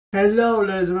Hello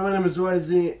ladies and gentlemen, my name is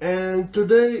YZ and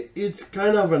today it's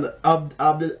kind of an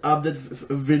update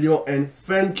video, and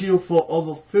thank you for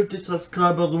over 50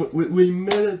 subscribers. We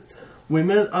made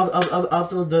it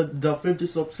after the 50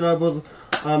 subscribers.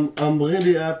 I'm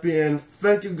really happy, and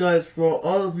thank you guys for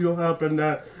all of your help and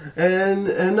that. And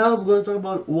now I'm going to talk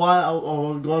about why I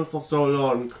was gone for so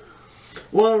long.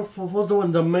 Well, first of all,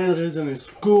 the main reason is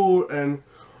school and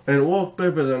work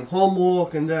papers and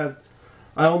homework and that.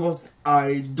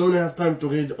 I don't have time to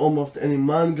read almost any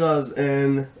mangas,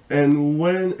 and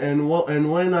when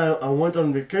I went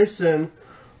on vacation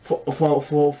for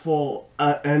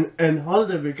and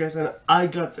holiday vacation, I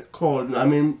got a cold. I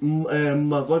mean,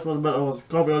 my voice was bad. I was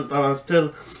coughing all the time. I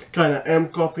still kind of am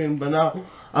coughing, but now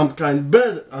I'm kind of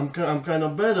better. I'm kind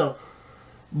of better.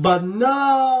 But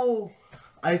now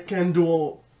I can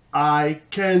do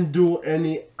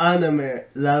any anime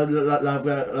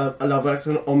live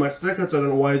action on my second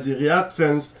channel, YZ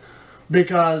Reactions,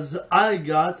 because I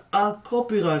got a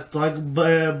copyright strike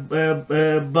by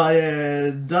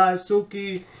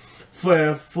Daisuke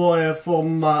for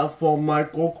my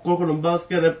Coconut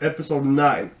Basket episode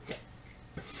 9.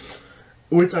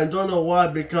 Which I don't know why,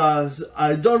 because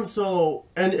I don't saw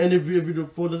any video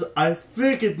for this. I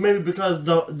think it maybe because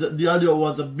the audio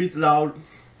was a bit loud.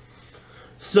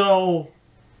 So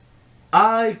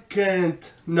I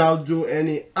can't now do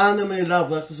any anime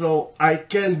live action, so I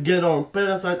can't get on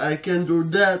Parasite, I can't do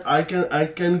that, I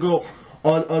can go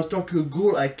on Tokyo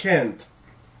Ghoul, I can't.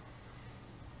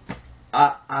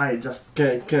 I just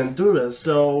can't do this.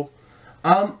 So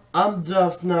I'm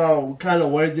just now kind of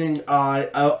waiting. I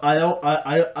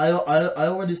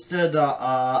already said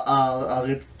I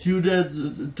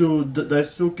reputed to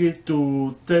Daisuke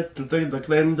to take the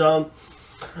claim down.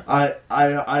 I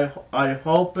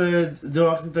hope they'll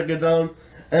actually take it down.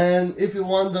 And if you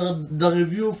want the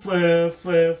review for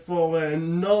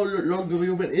No Longer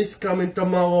Human is coming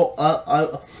tomorrow.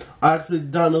 I actually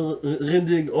done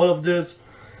reading all of this,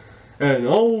 and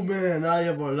oh man, I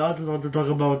have a lot to talk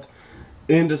about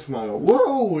in this manga.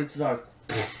 Whoa, it's like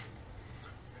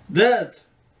that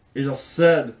is a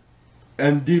sad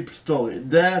and deep story.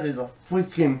 That is a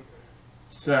freaking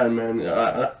sad, man.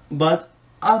 But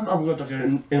I'm going to talk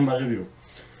in my review.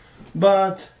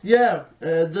 But yeah,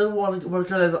 that's what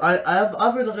kind of I've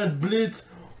already read Bleach,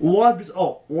 One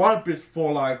Piece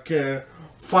for like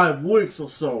 5 weeks or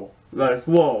so. Like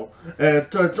whoa,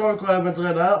 Tallking I haven't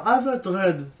read. I haven't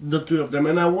read the 2 of them,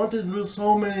 and I wanted to do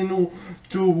so many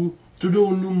to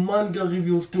do new manga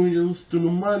reviews, to new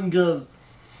mangas.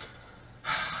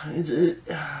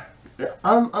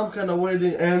 I'm kind of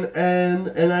waiting,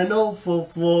 and I know for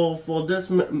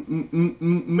this main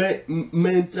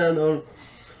channel,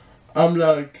 I'm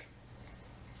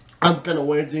kind of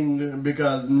waiting,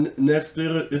 because next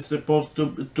year is supposed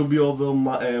to be over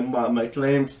my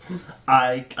claims.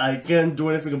 I can't do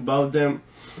anything about them,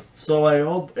 so I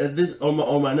hope at least on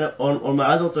my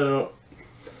adult channel.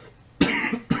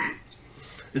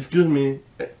 Excuse me.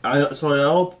 I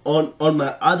hope on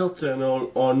my adult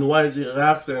channel on YZ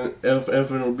Reaction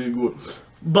everything will be good.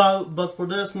 But for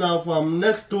this now, from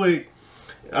next week,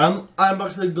 I'm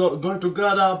actually going to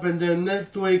get up, and then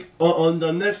next week on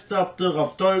the next chapter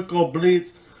of Tallking,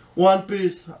 Bleach, One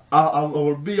Piece, I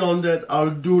will be on that.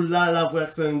 I'll do live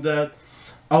reaction that.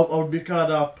 I'll be caught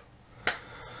up.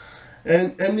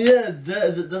 And yeah,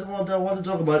 that's what I want to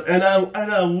talk about, and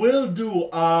I will do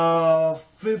a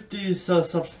 50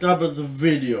 subscribers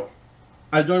video.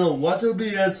 I don't know what it will be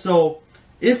yet, so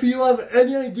if you have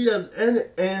any ideas,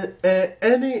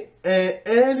 any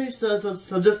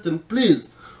suggestion, please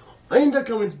in the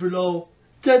comments below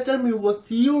tell me what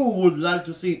you would like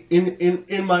to see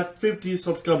in my 50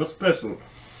 subscriber special.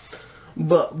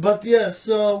 But yeah,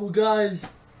 so guys,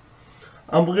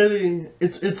 I'm really,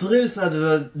 it's really sad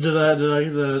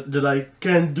that I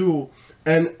can't do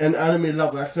an anime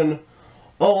live action.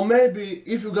 Or maybe,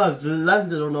 if you guys like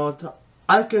it or not,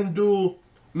 I can do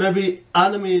maybe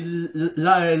anime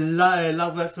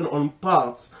live action on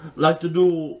parts. Like to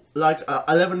do like a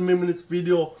 11 minutes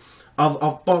video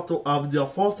of part of the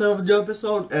first half of the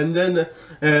episode, and then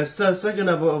second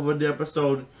half of the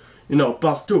episode, you know,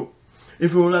 part 2.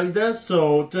 If you like that,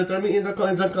 so tell me in the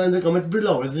comments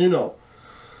below, as you know.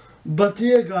 But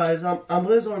yeah, guys, I'm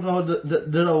really sorry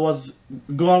that I was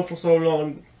gone for so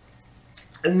long.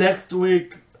 Next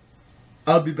week,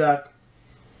 I'll be back.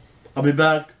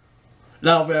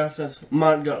 Live reactions,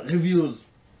 manga reviews.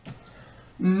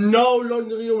 No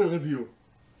Longer Human review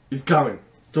is coming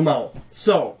tomorrow.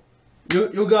 So,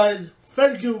 you guys,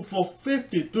 thank you for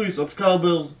 53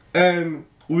 subscribers, and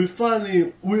we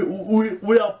finally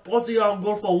we are putting our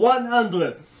goal for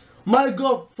 100. My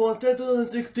goal for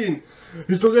 2016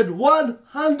 is to get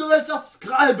 100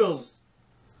 subscribers.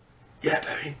 Yeah,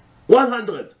 baby.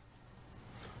 100.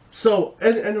 So,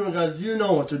 anyway guys, you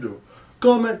know what to do.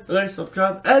 Comment, like,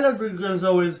 subscribe, and as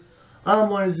always, I'm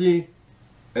YZ,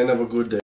 and have a good day.